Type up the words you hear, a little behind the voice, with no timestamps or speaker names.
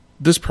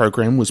This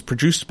program was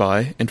produced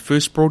by and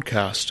first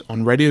broadcast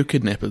on Radio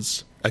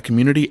Kidnappers, a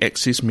community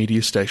access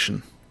media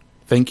station.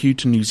 Thank you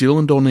to New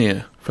Zealand On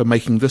Air for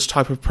making this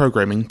type of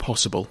programming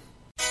possible.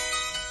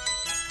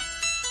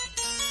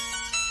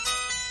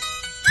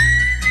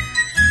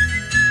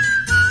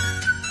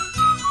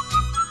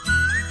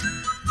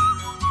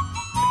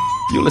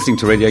 You're listening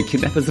to Radio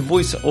Kidnappers, the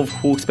voice of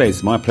Hawke's Bay.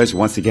 It's my pleasure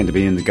once again to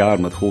be in the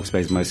garden with Hawke's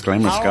Bay's most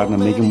glamorous gardener,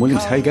 Megan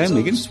Williams. How you going,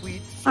 Megan?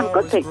 I'm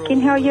good, thanks,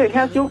 Ken. How are you?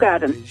 How's your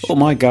garden? Well,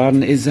 my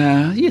garden is,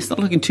 it's not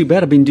looking too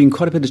bad. I've been doing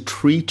quite a bit of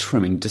tree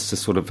trimming just to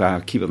sort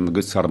of keep it on the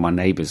good side of my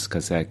neighbours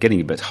because they're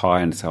getting a bit high,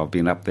 and so I've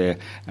been up there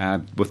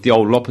with the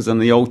old loppers and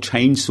the old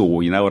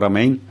chainsaw, you know what I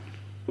mean?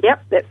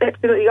 Yep, that's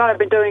absolutely right. I've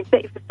been doing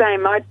exactly the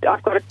same.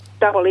 I've got a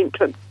double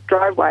entrance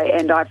driveway,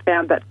 and I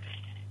found that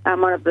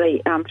one of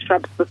the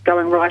shrubs was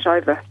going right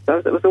over, so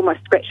it was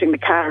almost scratching the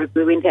car as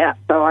we went out.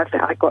 So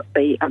I got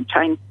the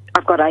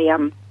I've got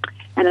an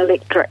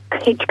electric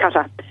hedge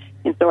cutter,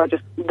 and so I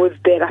just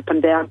whizzed that up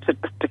and down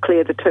to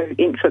clear the two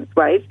entrance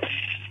ways.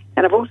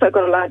 And I've also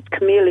got a large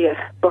camellia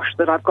bush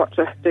that I've got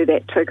to do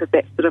that too, because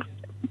that's sort of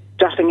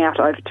jutting out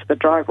over to the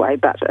driveway.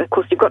 But of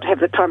course, you've got to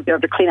have the time to be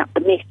able to clean up the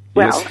mess.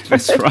 Well,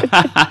 yes, that's right.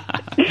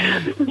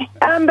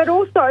 But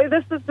also,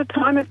 this is the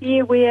time of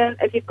year where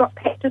if you've got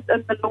patches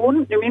in the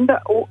lawn,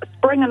 remember,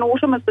 spring and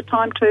autumn is the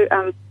time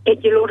to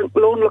get your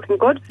lawn looking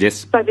good.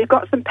 Yes. So if you've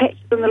got some patches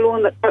in the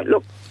lawn that don't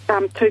look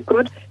too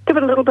good, give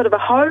it a little bit of a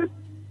hoe,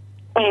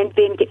 and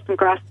then get some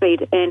grass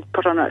seed and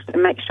put on it,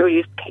 and make sure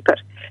you keep it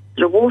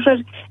sort of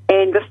watered.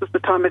 And this is the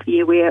time of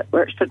year where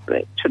it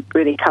should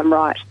really come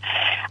right.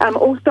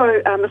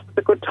 Also, this is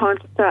a good time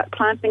to start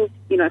planting,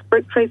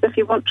 fruit trees if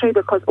you want to,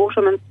 because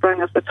autumn and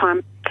spring is the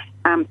time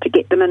to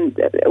get them in.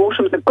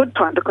 Autumn is a good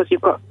time because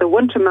you've got the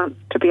winter months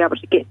to be able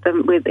to get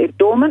them where they're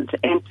dormant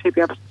and to be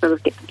able to sort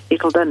of get them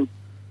settled in.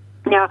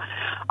 Now,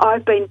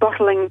 I've been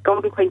bottling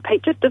Golden Queen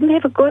peaches. Didn't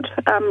have a good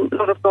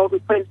lot of Golden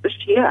Queens this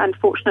year,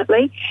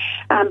 unfortunately,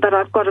 but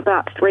I've got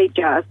about 3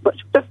 jars, which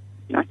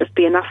just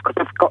be enough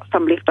because I've got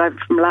some left over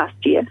from last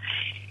year.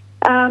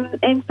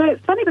 And so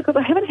it's funny because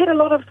I haven't had a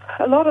lot of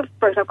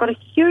fruit. I've got a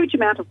huge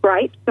amount of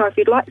grapes. So if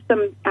you'd like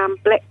some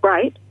black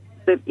grapes,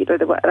 they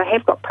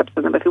have got pips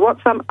in them. If you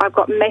want some, I've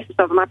got masses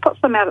of them. I put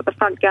some out at the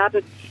front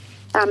garden.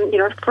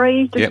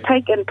 Free, just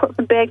take and put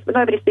some bags, but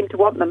nobody seemed to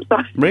want them. So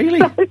really?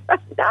 No,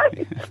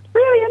 it's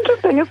really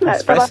interesting, isn't it?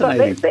 That's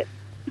fascinating. But I thought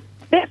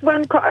that's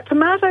one.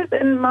 Tomatoes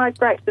and my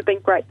grapes have been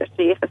great this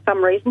year for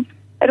some reason.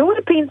 It all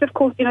depends, of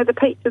course, the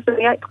peaches and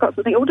the apricots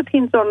and things. It all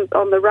depends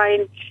on the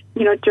rain,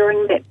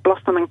 during that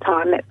blossoming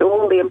time. That's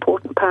all the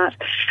important part.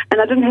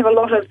 And I didn't have a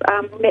lot of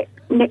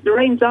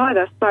nectarines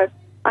either, so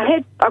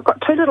I've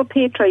got 2 little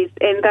pear trees,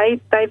 and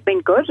they've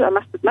been good. I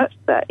must admit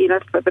that,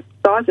 for the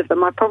size of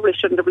them, I probably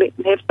shouldn't have let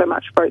them have so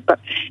much fruit, but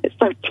it's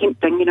so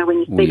tempting, when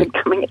you see them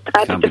coming. It's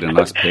hard can't to get a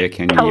nice pear,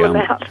 can cull you? them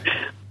out.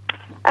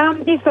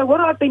 So what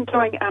I've been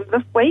doing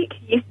this week,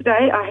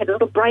 yesterday, I had a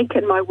little break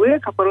in my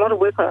work. I've got a lot of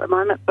work on at the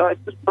moment, so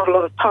it's just not a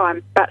lot of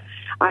time. But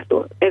I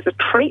thought, as a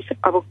treat,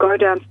 I will go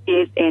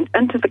downstairs and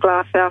into the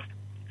glasshouse,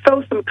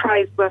 fill some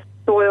trays with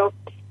soil,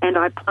 and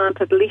I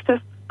planted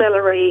lettuce,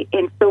 celery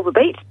and silver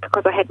beet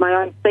because I had my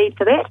own seed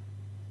for that.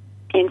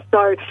 And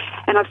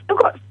I've still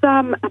got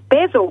some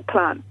basil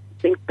plants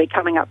seems to be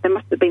coming up. There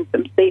must have been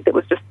some seed that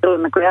was just still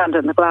in the ground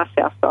in the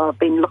glasshouse, so I've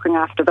been looking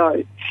after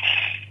those.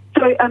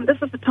 So this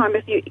is the time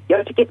if you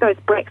to get those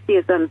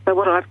Brassicas in. So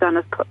what I've done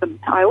is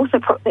I also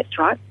put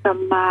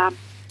some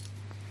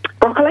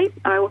broccoli.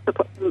 I also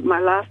put my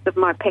last of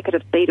my packet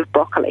of seed of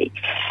broccoli.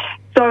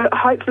 So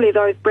hopefully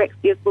those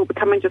Brassicas will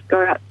just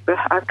go out.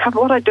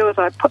 What I do is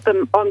I put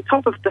them on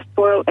top of the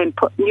soil and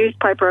put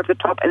newspaper over the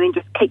top, and then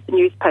just keep the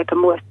newspaper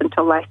moist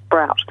until they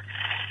sprout.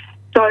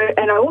 So,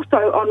 and I also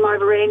on my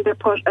veranda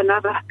put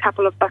another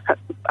couple of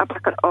buckets, a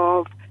bucket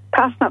of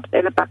parsnips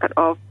and a bucket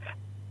of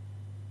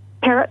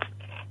carrots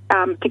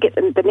to get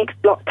the next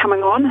lot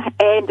coming on.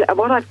 And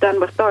what I've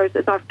done with those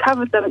is I've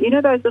covered them.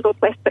 Those little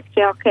plastic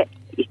shower caps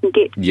you can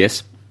get.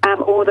 Yes.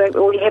 Or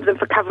you have them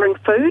for covering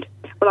food.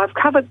 Well, I've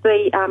covered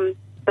the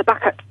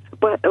buckets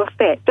with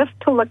that just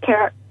till the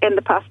carrot and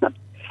the parsnip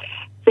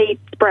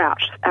seeds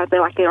sprout.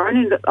 They're like their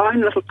own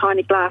little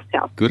tiny glass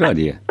house. Good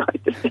idea.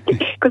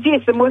 Because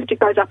yes, the moisture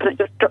goes up and it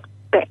just drips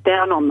back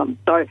down on them.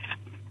 So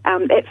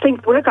it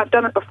seems to work. I've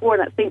done it before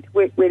and it seems to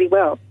work really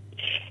well.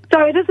 So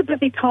it is a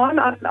busy time.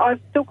 I've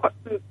still got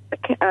some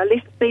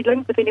lettuce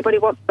seedlings if anybody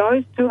wants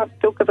those too. I'm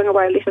still giving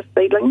away lettuce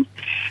seedlings.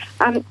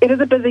 It is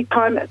a busy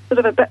time. It's sort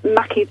of a bit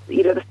mucky,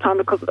 this time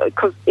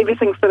because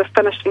everything's sort of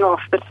finishing off.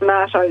 The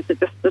tomatoes are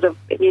just sort of,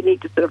 you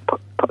need to sort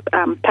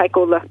of take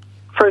all the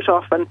fruit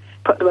off and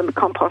put them in the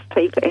compost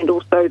heap, and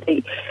also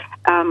the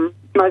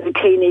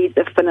zucchinis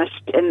are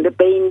finished, and the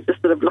beans are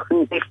sort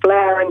of they're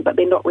flowering, but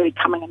they're not really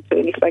coming into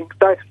anything.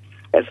 So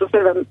it's a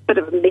sort of a bit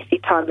of a messy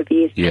time of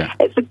year. Yeah.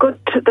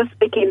 This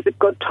weekend's a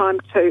good time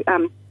to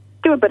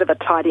do a bit of a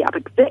tidy up.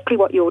 Exactly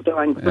what you're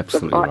doing. Absolutely It's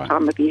the right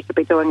time of year to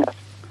be doing it.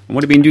 And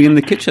what have you been doing in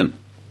the kitchen?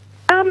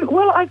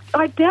 Well, I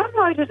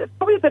downloaded it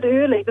probably a bit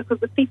early because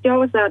the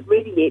feijoas aren't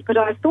ready yet, but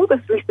I saw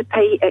this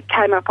recipe. It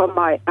came up on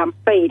my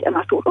feed, and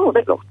I thought, oh,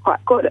 that looks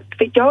quite good. It's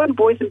Feijoa and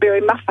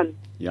Boysenberry muffin.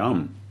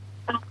 Yum.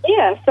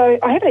 Yeah, so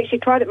I haven't actually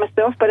tried it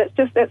myself, but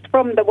it's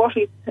from the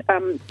Watties.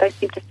 They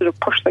seem to sort of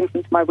push things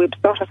into my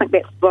website. I think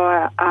that's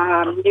via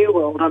New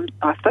World,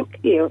 I think.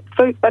 Yeah,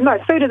 Food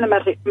in a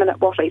Minute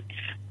Watties.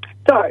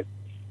 So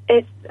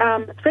it's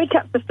 3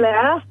 cups of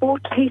flour, 4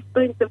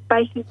 teaspoons of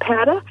baking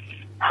powder,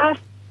 half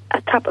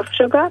a cup of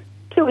sugar,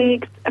 2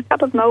 eggs, a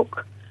cup of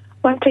milk,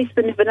 1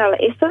 teaspoon of vanilla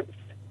essence,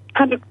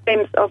 100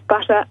 grams of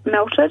butter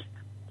melted,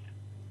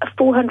 a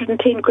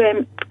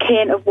 410-gram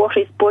can of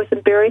Watties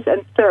boysenberries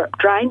and syrup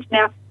drained.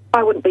 Now,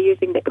 I wouldn't be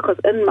using that because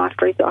in my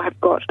freezer I have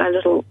got a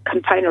little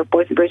container of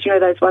boysenberries. You know,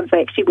 those ones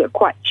they actually were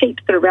quite cheap,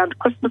 sort of around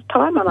Christmas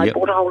time, and I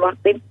bought a whole lot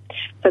of them.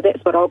 So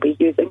that's what I'll be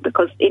using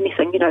because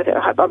anything,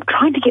 that I'm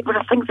trying to get rid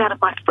of things out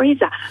of my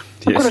freezer.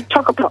 I've got a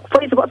chock-a-block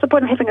freezer. What's the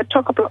point of having a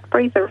chock-a-block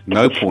freezer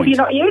No if point. you're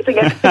not using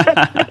it?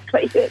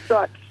 Exactly, that's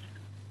right.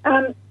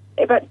 But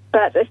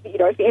if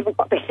you haven't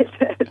got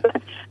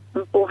that,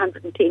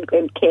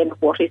 410-gram can of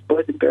Watties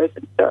boysenberries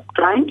and syrup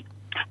drained,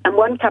 and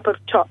 1 cup of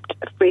chopped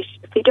fresh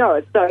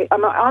feijoas. So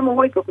I'm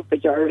always looking for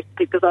feijoa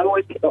recipes because I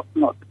always get lots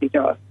and lots of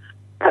feijoas.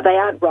 But they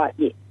aren't right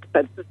yet.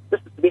 So this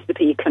is the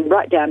recipe you can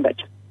write down but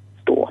just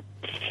store.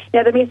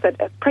 Now the method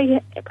is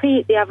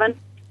preheat the oven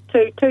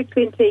to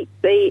 220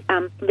 the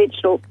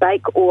conventional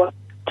bake or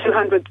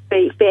 200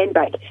 the fan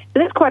bake. So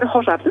that's quite a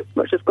hot oven,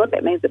 which is good.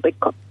 That means it'll be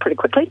cooked pretty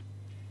quickly.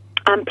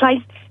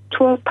 Place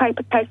 12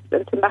 paper cases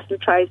into muffin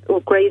trays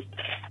or grease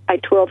a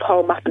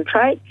 12-hole muffin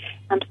tray.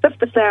 Sift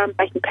the flour and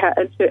baking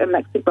powder into a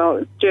mixing bowl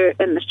and stir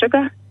in the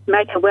sugar.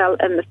 Make a well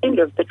in the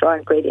centre of the dry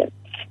ingredients.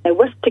 Now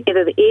whisk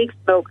together the eggs,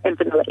 milk and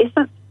vanilla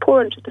essence.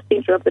 Pour into the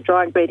centre of the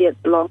dry ingredients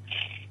along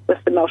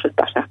with the melted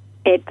butter.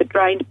 Add the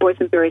drained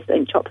boysenberries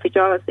and chopped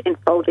feijoas and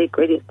fold the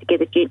ingredients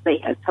together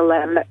gently until they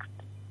are mixed.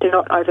 Do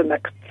not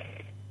overmix.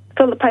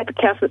 Fill the paper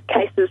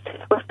cases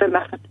with the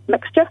muffin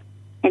mixture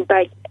and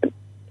bake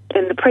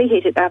in the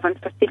preheated oven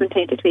for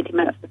 17 to 20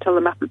 minutes until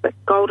the muffins are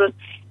golden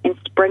and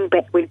spring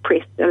back when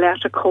pressed. Allow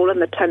to cool in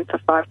the tin for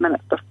 5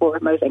 minutes before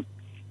removing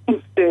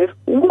and serve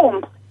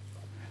warm.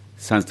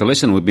 Sounds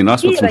delicious. It would be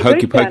nice with some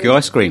hokey pokey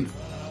ice cream.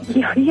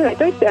 Yeah,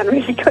 they do sound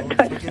really good,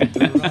 don't they?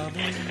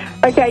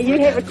 Okay, you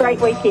have a great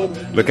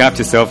weekend. Look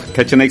after yourself.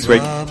 Catch you next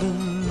week.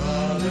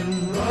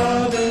 Robin,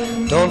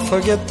 Robin, don't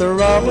forget the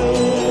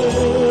robin.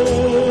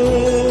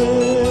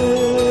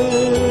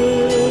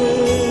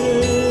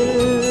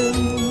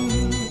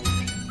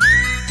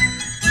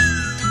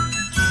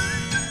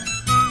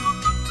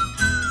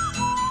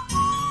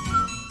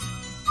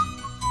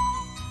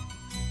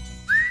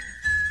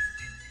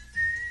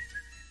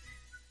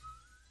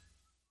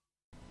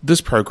 This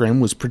program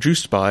was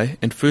produced by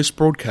and first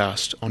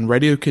broadcast on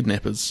Radio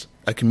Kidnappers,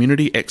 a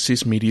community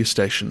access media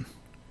station.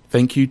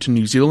 Thank you to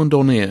New Zealand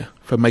On Air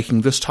for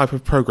making this type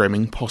of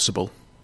programming possible.